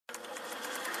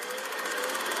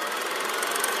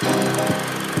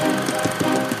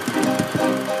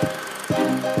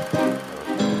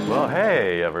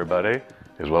everybody,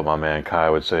 is what my man Kai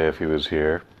would say if he was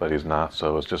here, but he's not,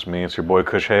 so it's just me. It's your boy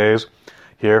Kush Hayes,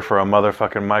 here for a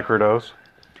motherfucking microdose.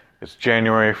 It's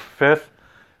January 5th.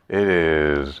 It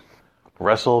is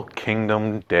Wrestle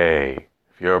Kingdom Day.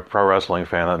 If you're a pro wrestling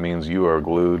fan, that means you are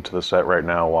glued to the set right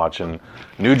now watching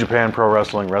New Japan Pro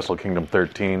Wrestling Wrestle Kingdom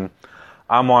 13.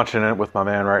 I'm watching it with my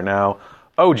man right now,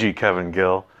 OG Kevin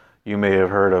Gill. You may have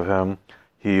heard of him.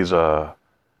 He's a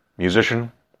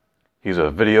musician. He's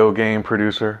a video game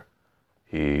producer.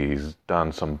 He's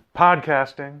done some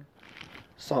podcasting.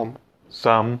 Some.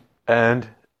 And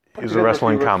he's a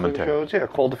wrestling commentator. Yeah,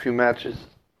 called a few matches.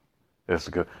 It's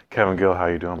good. Kevin Gill, how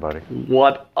you doing, buddy?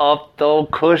 What up, though,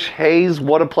 Kush Hayes?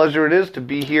 What a pleasure it is to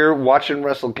be here watching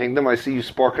Wrestle Kingdom. I see you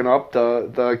sparking up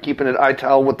the keeping it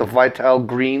Ital with the Vital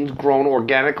greens grown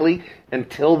organically and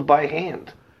tilled by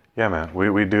hand. Yeah, man.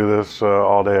 We do this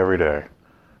all day, every day.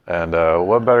 And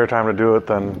what better time to do it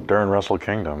than during Wrestle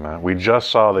Kingdom, man? We just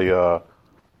saw the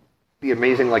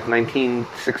amazing 19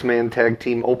 six-man tag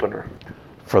team opener.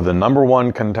 For the number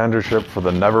one contendership for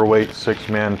the Neverweight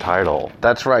 6-man title.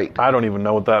 That's right. I don't even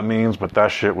know what that means, but that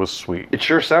shit was sweet. It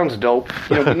sure sounds dope.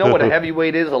 We know what a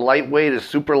heavyweight is, a lightweight, a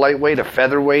super lightweight, a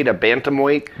featherweight, a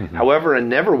bantamweight. Mm-hmm. However, a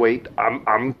neverweight,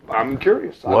 I'm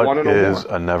curious. I want to know more. What is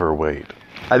a neverweight?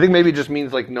 I think maybe it just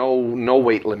means no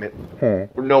weight limit, or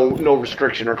no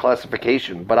restriction or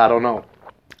classification, but I don't know.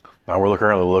 Now we're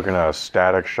currently looking at a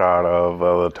static shot of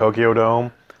the Tokyo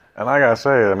Dome, and I gotta say,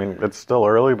 I mean, it's still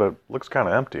early, but it looks kind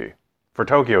of empty for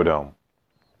Tokyo Dome.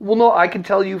 Well, no, I can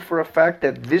tell you for a fact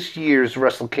that this year's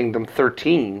Wrestle Kingdom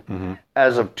 13,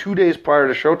 as of 2 days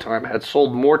prior to showtime, had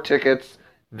sold more tickets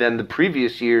than the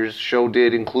previous year's show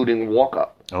did, including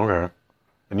walk-up. Okay.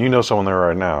 And you know someone there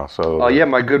right now, so... yeah,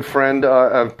 my good friend,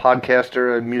 a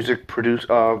podcaster, a music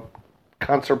producer,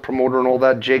 concert promoter and all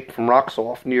that, Jake from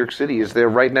Rocksoft, New York City, is there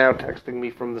right now texting me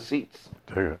from the seats.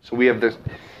 Dig it. So we have this,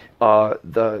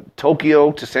 the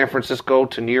Tokyo to San Francisco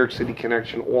to New York City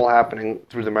connection all happening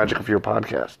through the magic of your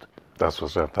podcast. That's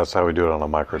what's up. That's how we do it on a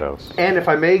microdose. And if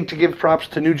I may, to give props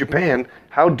to New Japan,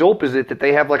 how dope is it that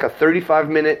they have a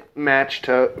 35-minute match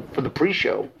for the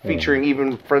pre-show, featuring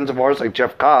even friends of ours like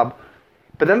Jeff Cobb.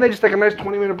 But then they just take a nice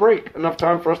 20-minute break. Enough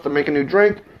time for us to make a new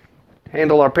drink,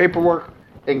 handle our paperwork,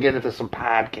 and get into some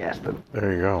podcasting.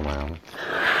 There you go, man.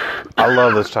 I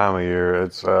love this time of year.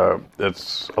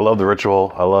 I love the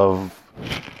ritual. I love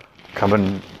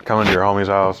coming to your homie's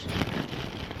house,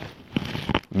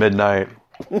 midnight,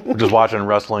 just watching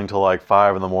wrestling till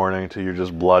 5 in the morning till you're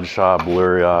just bloodshot,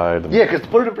 blurry-eyed. Yeah, because to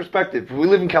put it in perspective, we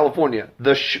live in California.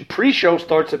 The pre-show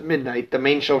starts at midnight. The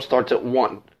main show starts at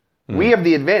 1. We have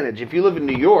the advantage. If you live in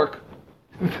New York,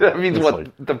 that means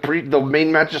the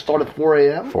main matches start at 4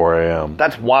 a.m.? 4 a.m.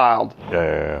 That's wild.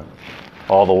 Yeah.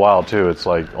 All the while, too, it's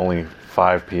only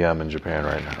 5 p.m. in Japan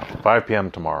right now. 5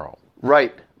 p.m. tomorrow.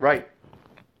 Right.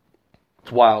 It's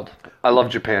wild. I love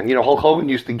Japan. Hulk Hogan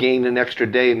used to gain an extra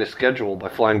day in his schedule by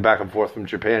flying back and forth from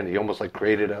Japan. He almost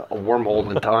created a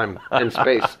wormhole in time and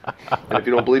space. And if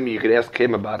you don't believe me, you could ask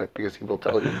him about it because he will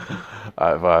tell you. If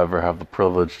I ever have the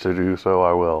privilege to do so,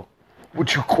 I will.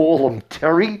 Would you call him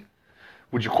Terry?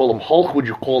 Would you call him Hulk? Would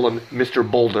you call him Mr.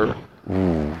 Boulder?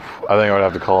 Ooh, I think I would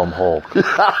have to call him Hulk.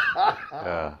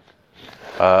 Yeah.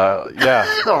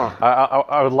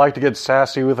 I would like to get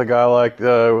sassy with a guy like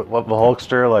the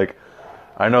Hulkster.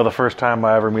 I know the first time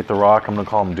I ever meet The Rock, I'm going to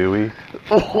call him Dewey.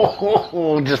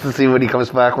 Just to see what he comes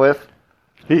back with?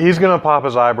 He's going to pop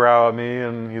his eyebrow at me,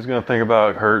 and he's going to think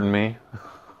about hurting me.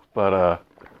 But,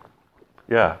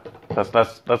 yeah, that's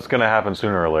going to happen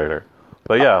sooner or later.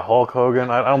 But yeah, Hulk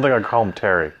Hogan, I don't think I'd call him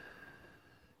Terry.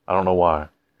 I don't know why.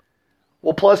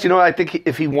 Well, plus, I think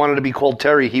if he wanted to be called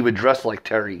Terry, he would dress like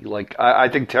Terry. I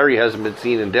think Terry hasn't been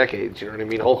seen in decades, you know what I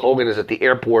mean? Hulk Hogan is at the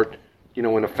airport, in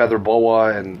a feather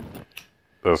boa and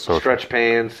stretch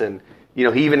pants. And, he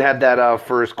even had that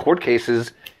for his court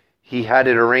cases, he had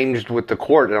it arranged with the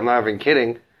court, and I'm not even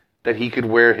kidding, that he could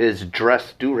wear his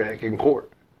dress do-rag in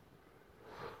court.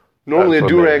 Normally a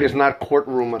do-rag is not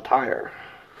courtroom attire.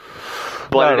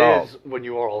 But it is when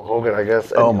you are Hulk Hogan, I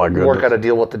guess. Oh, my goodness. Work out a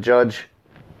deal with the judge.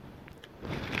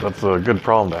 That's a good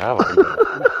problem to have.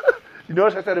 You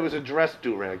notice I said it was a dress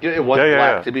do-rag. It wasn't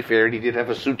black, to be fair. He did have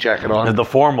a suit jacket on. The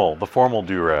formal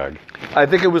do-rag. I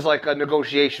think it was a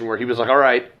negotiation where he was all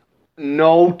right,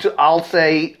 no, I'll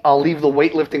leave the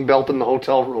weightlifting belt in the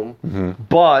hotel room,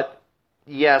 but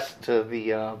yes to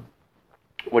the...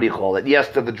 what do you call it? Yes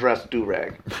to the dress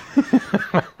do-rag.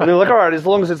 And they're all right, as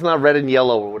long as it's not red and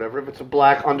yellow or whatever. If it's a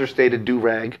black, understated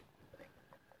do-rag.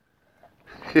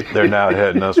 They're now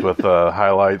hitting us with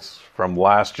highlights from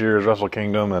last year's Wrestle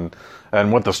Kingdom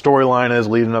and what the storyline is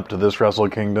leading up to this Wrestle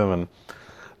Kingdom. And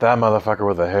That motherfucker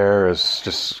with the hair is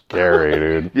just scary,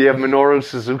 dude. Yeah, Minoru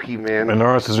Suzuki, man.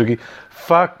 Minoru Suzuki.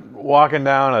 Fuck walking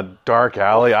down a dark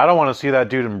alley. I don't want to see that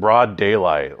dude in broad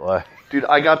daylight. Like, Dude,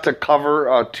 I got to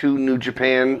cover 2 New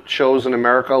Japan shows in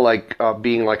America, like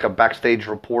being like a backstage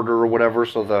reporter or whatever.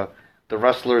 So the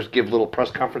wrestlers give little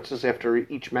press conferences after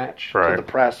each match to the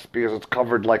press because it's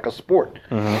covered like a sport.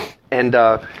 And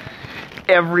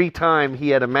every time he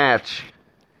had a match,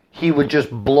 he would just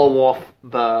blow off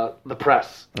the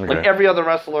press. Okay. Like every other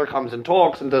wrestler comes and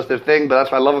talks and does their thing, but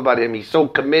that's what I love about him. He's so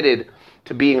committed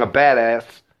to being a badass.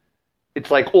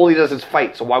 It's like all he does is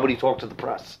fight, so why would he talk to the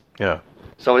press? yeah.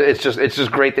 So it's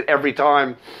just great that every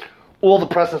time all the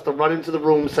press has to run into the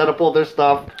room, set up all their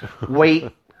stuff,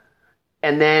 wait,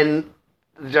 and then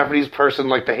the Japanese person,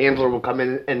 like the handler, will come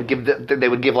in and they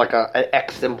would give like an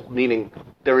X symbol, meaning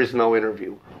there is no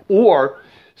interview. Or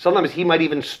sometimes he might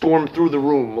even storm through the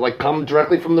room, like come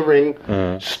directly from the ring,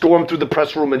 storm through the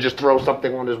press room and just throw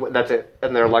something on his way. That's it.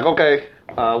 And they're like, okay,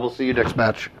 we'll see you next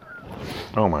match.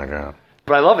 Oh my god.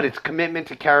 But I love it. It's commitment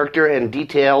to character and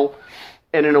detail.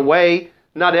 And in a way,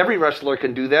 not every wrestler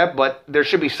can do that, but there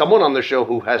should be someone on the show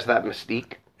who has that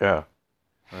mystique. Yeah.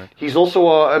 He's also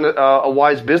a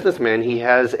wise businessman. He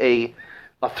has a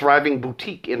thriving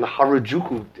boutique in the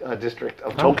Harajuku district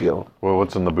of Tokyo. Well,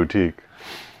 what's in the boutique?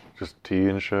 Just tea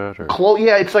and shit? Or?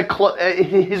 Yeah, it's like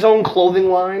his own clothing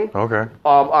line. Okay.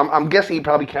 I'm guessing he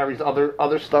probably carries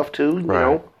other stuff too, you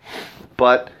know.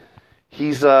 But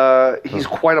he's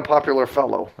quite a popular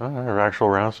fellow. Actual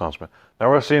Renaissance man. Now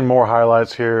we're seeing more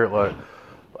highlights here. Like,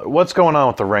 what's going on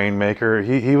with the Rainmaker?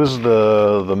 He was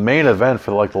the main event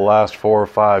for like the last 4 or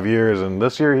 5 years, and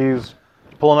this year he's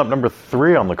pulling up number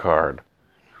 3 on the card.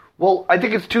 Well, I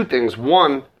think it's 2 things.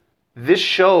 One, this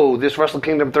show, this Wrestle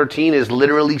Kingdom 13, is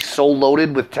literally so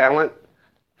loaded with talent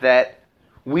that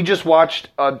we just watched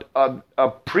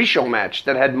a pre-show match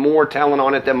that had more talent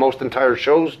on it than most entire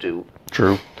shows do.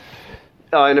 True.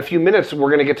 In a few minutes, we're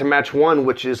going to get to match 1,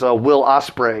 which is Will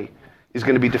Ospreay is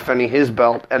going to be defending his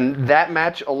belt. And that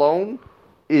match alone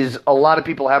is, a lot of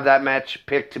people have that match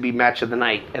picked to be match of the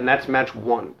night. And that's match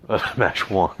 1. Match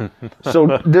 1.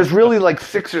 So there's really like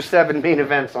 6 or 7 main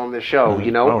events on this show, you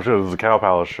know? Oh, shit, it was the Cow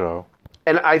Palace show.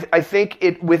 And I think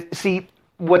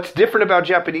what's different about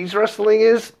Japanese wrestling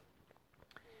is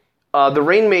the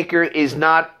Rainmaker is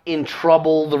not in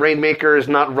trouble. The Rainmaker is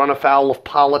not run afoul of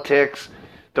politics.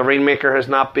 The Rainmaker has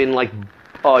not been like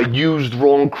used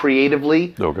wrong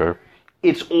creatively. Okay.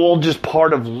 It's all just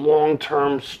part of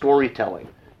long-term storytelling.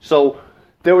 So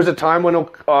there was a time when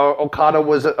Okada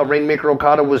was a Rainmaker.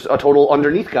 Okada was a total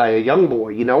underneath guy, a young boy,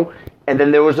 you know. And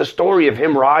then there was a story of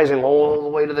him rising all the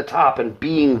way to the top and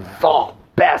being the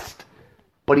best.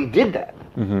 But he did that.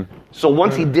 Mm-hmm. So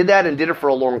once he did that and did it for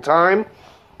a long time,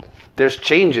 there's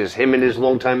changes. Him and his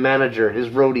longtime manager, his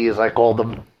roadie, as I call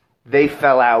them, they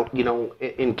fell out, you know,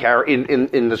 in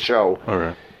the show.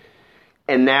 Okay.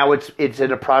 And now it's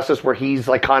in a process where he's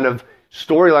like kind of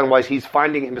storyline-wise, he's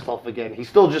finding himself again. He's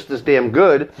still just as damn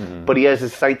good, but he has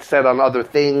his sights set on other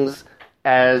things.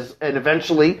 And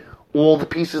eventually, all the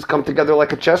pieces come together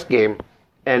like a chess game,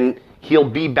 and he'll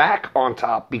be back on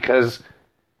top because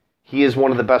he is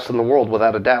one of the best in the world,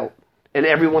 without a doubt. And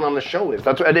everyone on the show is.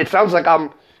 And it sounds like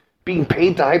I'm being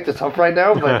paid to hype this up right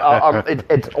now, but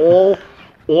it's all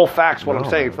facts. What I'm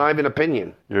saying, it's not even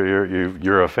opinion.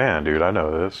 You're a fan, dude. I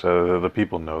know this. The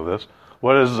people know this.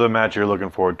 What is the match you're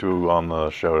looking forward to on the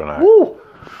show tonight? Woo!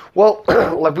 Well,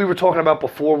 like we were talking about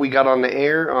before we got on the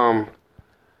air,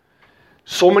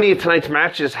 so many of tonight's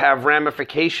matches have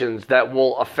ramifications that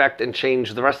will affect and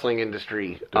change the wrestling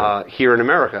industry here in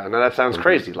America. Now that sounds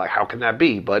crazy. Like, how can that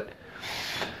be? But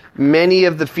many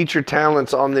of the featured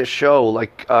talents on this show,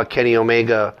 like Kenny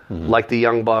Omega, like the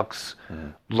Young Bucks,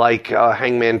 like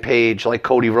Hangman Page, like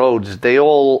Cody Rhodes, they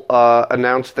all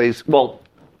announced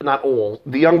not all.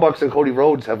 The Young Bucks and Cody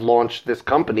Rhodes have launched this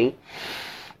company,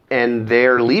 and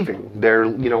they're leaving. They're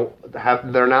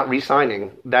not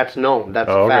re-signing. That's known.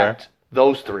 That's a fact.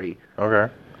 Those 3.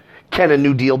 Okay. Can a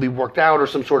new deal be worked out, or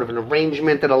some sort of an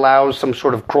arrangement that allows some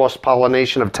sort of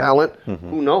cross-pollination of talent?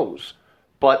 Who knows?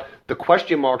 But the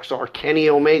question marks are Kenny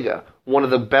Omega, one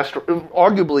of the best,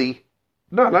 arguably,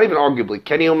 not even arguably,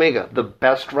 Kenny Omega, the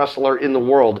best wrestler in the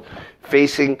world,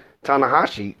 facing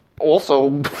Tanahashi,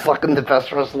 also fucking the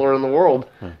best wrestler in the world.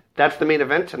 That's the main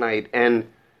event tonight. And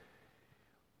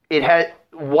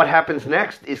what happens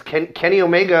next is Kenny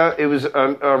Omega, it was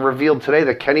revealed today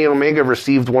that Kenny Omega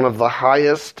received one of the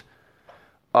highest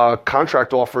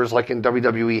contract offers like in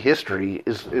WWE history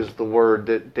is the word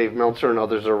that Dave Meltzer and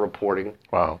others are reporting.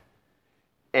 Wow.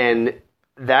 And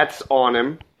that's on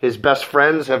him. His best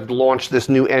friends have launched this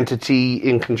new entity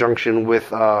in conjunction with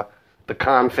the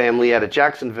Khan family out of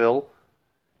Jacksonville.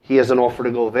 He has an offer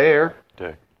to go there.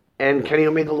 Dick. And Kenny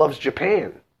Omega loves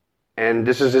Japan. And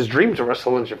this is his dream to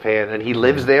wrestle in Japan. And he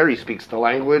lives there. He speaks the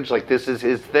language. Like, this is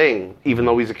his thing, even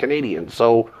though he's a Canadian.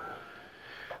 So,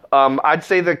 I'd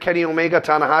say the Kenny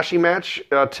Omega-Tanahashi match,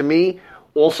 to me.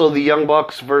 Also, the Young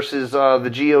Bucks versus the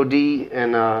G.O.D.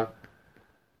 And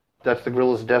that's the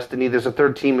Guerrillas of Destiny. There's a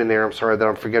third team in there, I'm sorry, that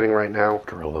I'm forgetting right now.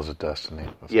 Guerrillas of Destiny.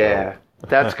 Yeah.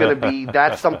 That's going to be...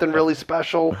 That's something really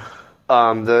special.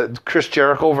 The Chris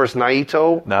Jericho versus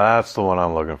Naito. Now that's the one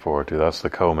I'm looking forward to. That's the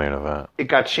co-main event. It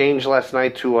got changed last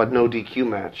night to a no DQ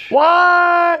match.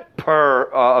 What? Per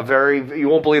a very, you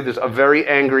won't believe this, a very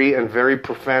angry and very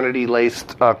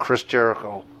profanity-laced Chris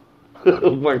Jericho.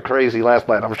 Went crazy last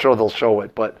night. I'm sure they'll show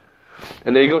it.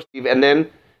 And there you go, Steve. And then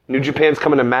New Japan's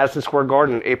coming to Madison Square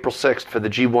Garden April 6th for the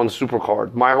G1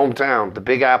 Supercard. My hometown, the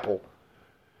Big Apple.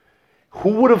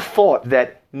 Who would have thought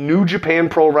that New Japan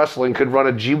Pro Wrestling could run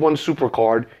a G1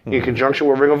 Supercard in conjunction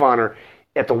with Ring of Honor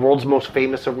at the world's most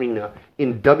famous arena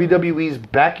in WWE's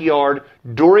backyard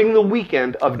during the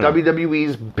weekend of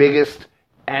WWE's biggest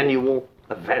annual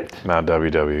event? Not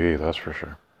WWE, that's for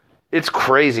sure. It's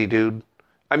crazy, dude.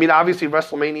 I mean, obviously,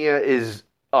 WrestleMania is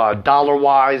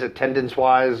dollar-wise,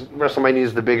 attendance-wise. WrestleMania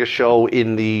is the biggest show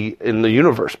in the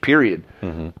universe, period.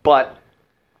 Mm-hmm. But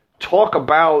talk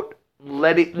about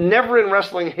never in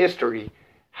wrestling history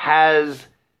has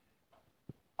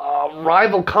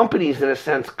rival companies, in a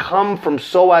sense, come from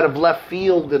so out of left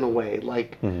field in a way.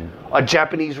 Like a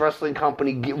Japanese wrestling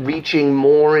company reaching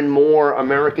more and more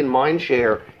American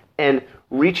mindshare and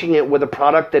reaching it with a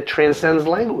product that transcends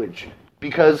language.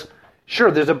 Because,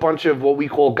 sure, there's a bunch of what we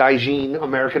call gaijin,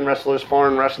 American wrestlers,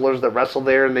 foreign wrestlers that wrestle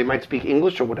there, and they might speak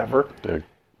English or whatever. Dig.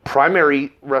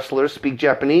 Primary wrestlers speak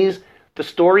Japanese. The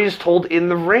story is told in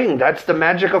the ring. That's the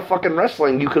magic of fucking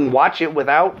wrestling. You can watch it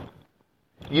without...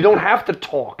 You don't have to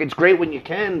talk. It's great when you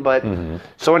can, but...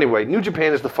 So anyway, New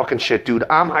Japan is the fucking shit, dude.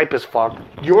 I'm hype as fuck.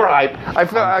 You're hype. I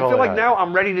feel like now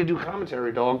I'm ready to do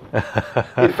commentary, dog.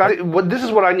 In fact, this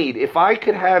is what I need. If I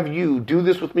could have you do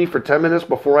this with me for 10 minutes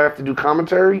before I have to do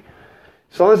commentary,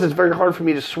 sometimes it's very hard for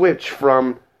me to switch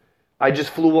from... I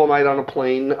just flew all night on a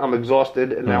plane. I'm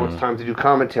exhausted, and now it's time to do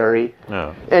commentary.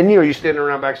 Yeah. And you're standing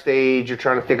around backstage. You're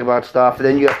trying to think about stuff, and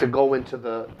then you have to go into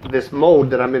this mode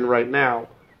that I'm in right now.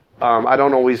 I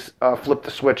don't always flip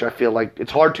the switch. I feel like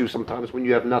it's hard to sometimes when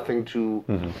you have nothing to.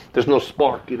 There's no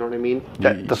spark. You know what I mean?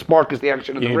 The spark is the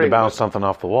action of the ring. You need to bounce something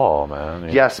off the wall,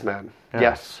 man. Yes, man. Yeah.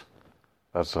 Yes.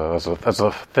 That's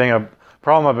a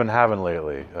problem I've been having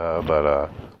lately,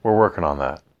 but we're working on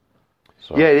that.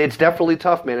 So. Yeah, it's definitely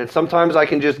tough, man. And sometimes I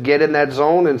can just get in that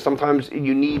zone, and sometimes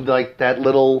you need like that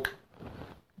little,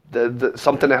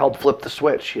 something to help flip the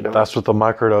switch. You know. That's what the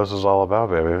microdose is all about,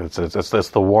 baby. It's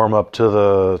the warm up to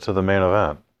the main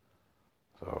event.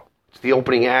 So it's the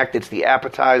opening act. It's the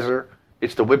appetizer.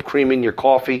 It's the whipped cream in your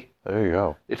coffee. There you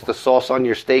go. It's the sauce on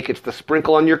your steak. It's the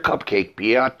sprinkle on your cupcake,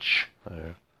 biatch.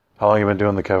 How long have you been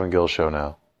doing the Kevin Gill Show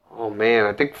now? Oh man,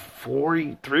 I think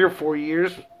 3 or 4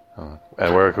 years.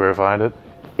 And where can we find it?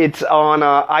 It's on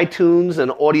iTunes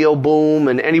and Audio Boom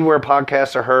and anywhere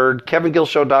podcasts are heard.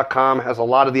 KevinGillShow.com has a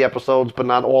lot of the episodes, but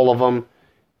not all of them.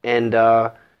 And,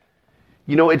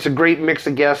 it's a great mix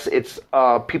of guests. It's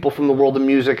people from the world of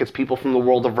music. It's people from the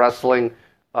world of wrestling.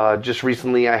 Just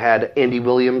recently I had Andy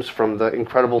Williams from the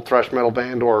incredible thrash metal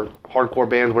band or hardcore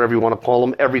band, whatever you want to call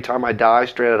them, Every Time I Die,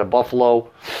 straight out of Buffalo.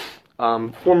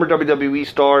 Former WWE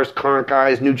stars, current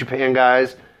guys, New Japan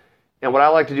guys. And what I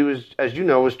like to do is, as you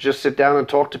know, is just sit down and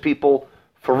talk to people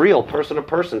for real, person to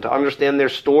person, to understand their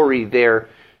story, their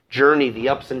journey, the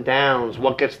ups and downs,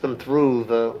 what gets them through,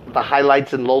 the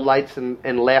highlights and lowlights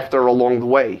and laughter along the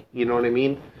way. You know what I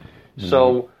mean? Mm-hmm.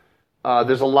 So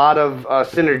there's a lot of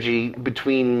synergy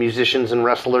between musicians and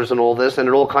wrestlers and all this, and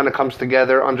it all kind of comes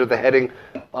together under the heading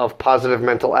of positive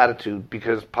mental attitude,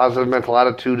 because positive mental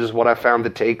attitude is what I found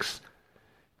it takes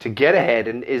to get ahead,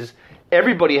 and is...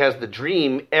 Everybody has the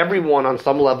dream. Everyone on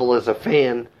some level is a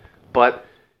fan. But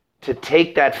to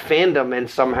take that fandom and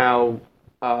somehow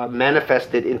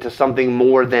manifest it into something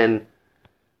more than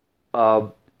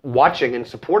watching and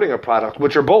supporting a product,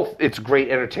 which are both. It's great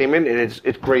entertainment and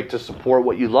it's great to support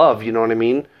what you love, you know what I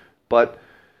mean? But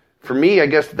for me, I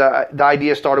guess the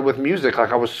idea started with music.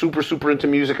 Like I was super, super into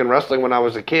music and wrestling when I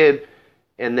was a kid.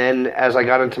 And then as I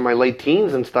got into my late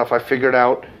teens and stuff, I figured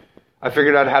out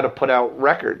how to put out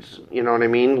records, you know what I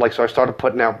mean? Like, so I started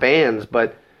putting out bands,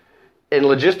 but and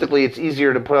logistically, it's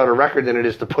easier to put out a record than it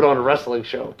is to put on a wrestling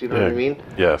show. Do you know what I mean?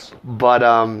 Yes. But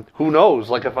who knows?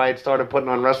 Like, if I had started putting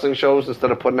on wrestling shows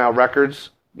instead of putting out records,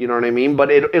 you know what I mean?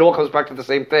 But it all comes back to the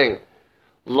same thing.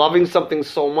 Loving something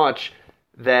so much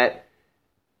that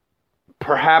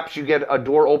perhaps you get a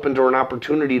door opened or an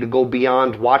opportunity to go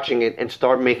beyond watching it and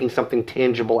start making something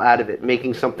tangible out of it,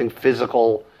 making something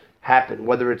physical happen,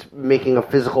 whether it's making a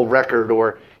physical record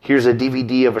or here's a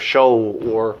DVD of a show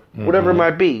or whatever it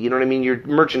might be. You know what I mean? Your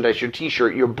merchandise, your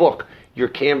T-shirt, your book, your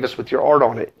canvas with your art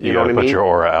on it. You know what I mean? Put your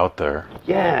aura out there.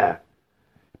 Yeah.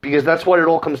 Because that's what it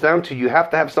all comes down to. You have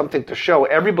to have something to show.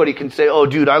 Everybody can say, "Oh,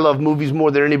 dude, I love movies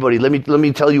more than anybody. Let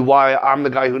me tell you why I'm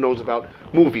the guy who knows about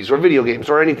movies or video games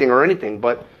or anything."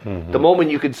 But the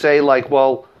moment you could say, like,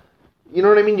 well, you know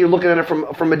what I mean? You're looking at it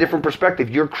from a different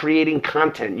perspective. You're creating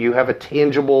content. You have a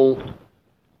tangible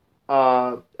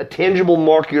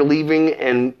mark you're leaving,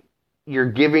 and you're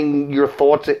giving your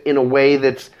thoughts in a way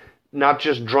that's not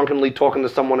just drunkenly talking to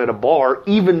someone at a bar,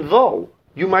 even though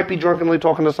you might be drunkenly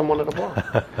talking to someone at a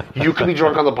bar. You could be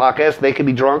drunk on the podcast. They could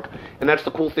be drunk. And that's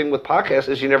the cool thing with podcasts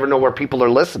is you never know where people are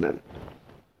listening.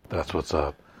 That's what's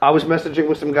up. I was messaging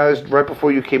with some guys right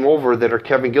before you came over that are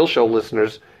Kevin Gill Show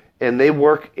listeners, and they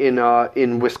work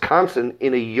in Wisconsin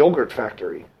in a yogurt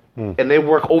factory. And they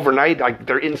work overnight. Like,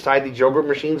 they're inside these yogurt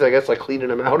machines, I guess, like cleaning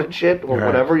them out and shit or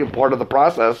whatever. You're part of the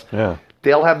process. Yeah.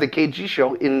 They'll have the KG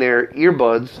Show in their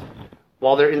earbuds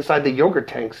while they're inside the yogurt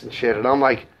tanks and shit. And I'm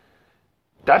like,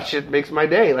 that shit makes my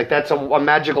day. Like, that's a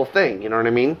magical thing. You know what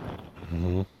I mean?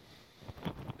 Mm-hmm.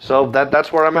 So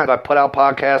that's where I'm at. I put out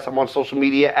podcasts. I'm on social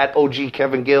media at OG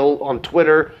Kevin Gill on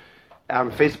Twitter,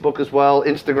 on Facebook as well,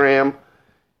 Instagram.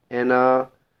 And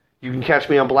you can catch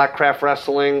me on Blackcraft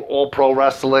Wrestling, All Pro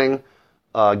Wrestling,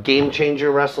 Game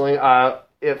Changer Wrestling.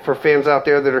 For fans out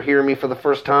there that are hearing me for the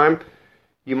first time,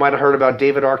 you might have heard about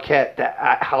David Arquette, the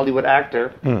Hollywood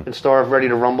actor and star of Ready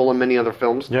to Rumble and many other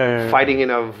films, fighting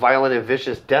in a violent and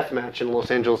vicious death match in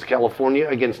Los Angeles, California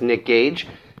against Nick Gage.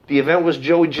 The event was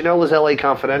Joey Janela's LA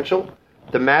Confidential.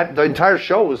 The entire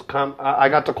show was I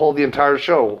got to call the entire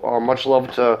show. Much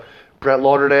love to Brett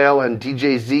Lauderdale and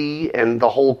DJ Z and the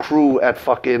whole crew at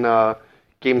fucking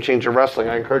Game Changer Wrestling.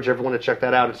 I encourage everyone to check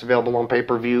that out. It's available on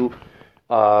pay-per-view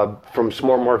from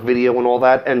Smart Mark Video and all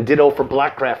that. And ditto for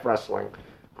Blackcraft Wrestling,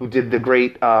 who did the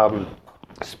great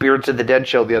Spirits of the Dead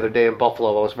show the other day in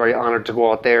Buffalo. I was very honored to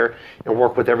go out there and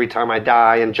work with Every Time I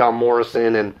Die and John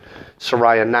Morrison and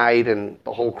Soraya Knight and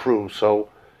the whole crew. So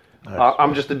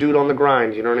I'm just a dude on the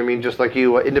grind, you know what I mean? Just like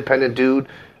you, an independent dude.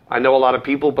 I know a lot of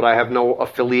people, but I have no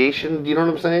affiliation. You know what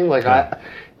I'm saying? Like, a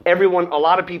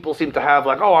lot of people seem to have,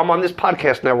 like, oh, I'm on this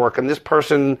podcast network and this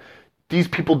person, these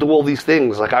people do all these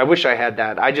things. Like, I wish I had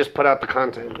that. I just put out the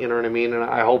content, you know what I mean? And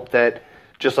I hope that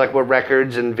just like with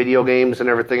records and video games and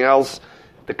everything else,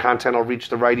 the content will reach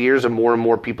the right ears and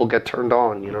more people get turned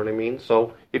on, you know what I mean?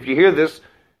 So if you hear this,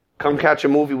 come catch a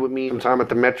movie with me sometime at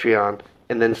the Metreon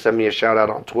and then send me a shout out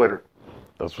on Twitter.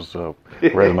 That's what's up.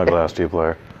 Raise my glass to you,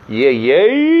 player.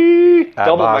 Yeah. At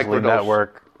Double Bosley microdose.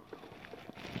 Network.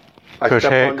 Kush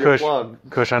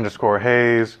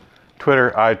 _Hayes.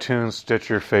 Twitter, iTunes,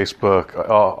 Stitcher, Facebook,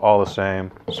 all the same.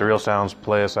 Surreal Sounds,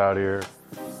 play us out here.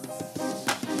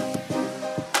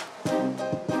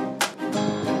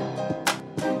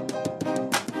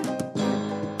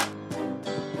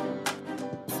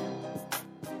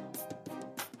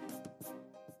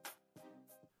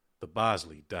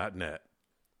 TheBosley.net.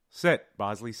 Set,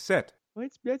 Bosley, set. Well,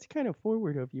 that's kind of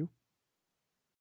forward of you.